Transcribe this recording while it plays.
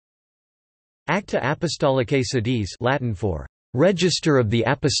Acta Apostolicae Sedis, Latin for Register of the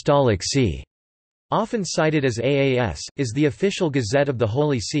Apostolic See, often cited as AAS, is the official gazette of the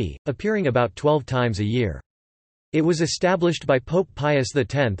Holy See, appearing about 12 times a year. It was established by Pope Pius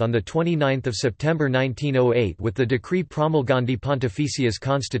X on 29 September 1908 with the Decree Promulgandi Pontificias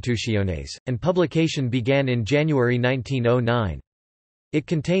Constitutiones, and publication began in January 1909. It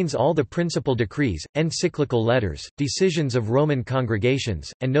contains all the principal decrees, encyclical letters, decisions of Roman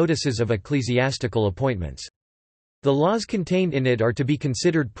congregations, and notices of ecclesiastical appointments. The laws contained in it are to be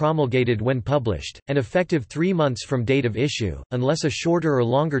considered promulgated when published, and effective 3 months from date of issue, unless a shorter or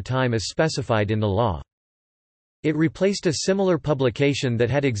longer time is specified in the law. It replaced a similar publication that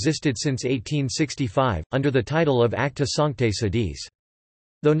had existed since 1865, under the title of Acta Apostolicae Sedis.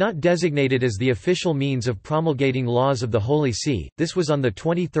 Though not designated as the official means of promulgating laws of the Holy See, this was on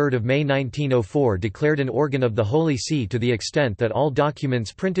 23 May 1904 declared an organ of the Holy See to the extent that all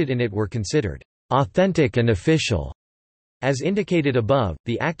documents printed in it were considered authentic and official. As indicated above,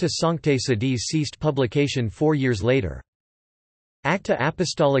 the Acta Apostolicae Sedis ceased publication 4 years later. Acta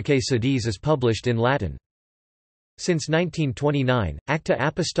Apostolicae Sedis is published in Latin. Since 1929, Acta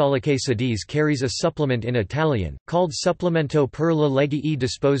Apostolicae Sedis carries a supplement in Italian, called Supplemento per le leggi e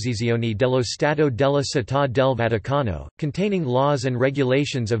disposizioni dello Stato della Città del Vaticano, containing laws and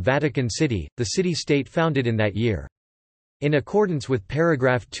regulations of Vatican City, the city-state founded in that year. In accordance with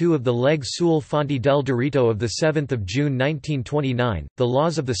paragraph 2 of the Leg sulle fonti del diritto of 7 June 1929, the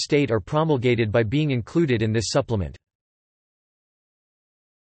laws of the state are promulgated by being included in this supplement.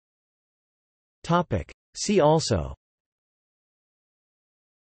 See also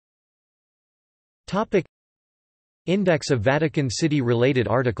Index of Vatican City-related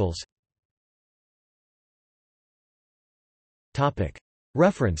articles.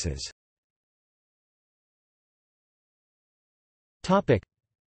 References.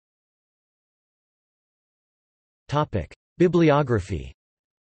 Bibliography.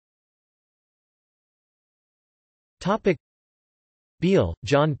 Beale,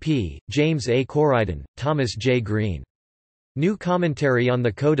 John P., James A. Corydon, Thomas J. Green. New Commentary on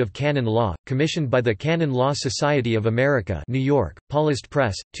the Code of Canon Law, commissioned by the Canon Law Society of America, New York, Paulist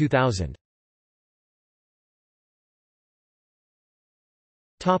Press, 2000.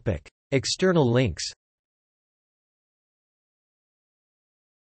 External links.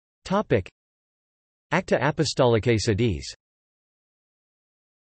 Acta Apostolicae Sedis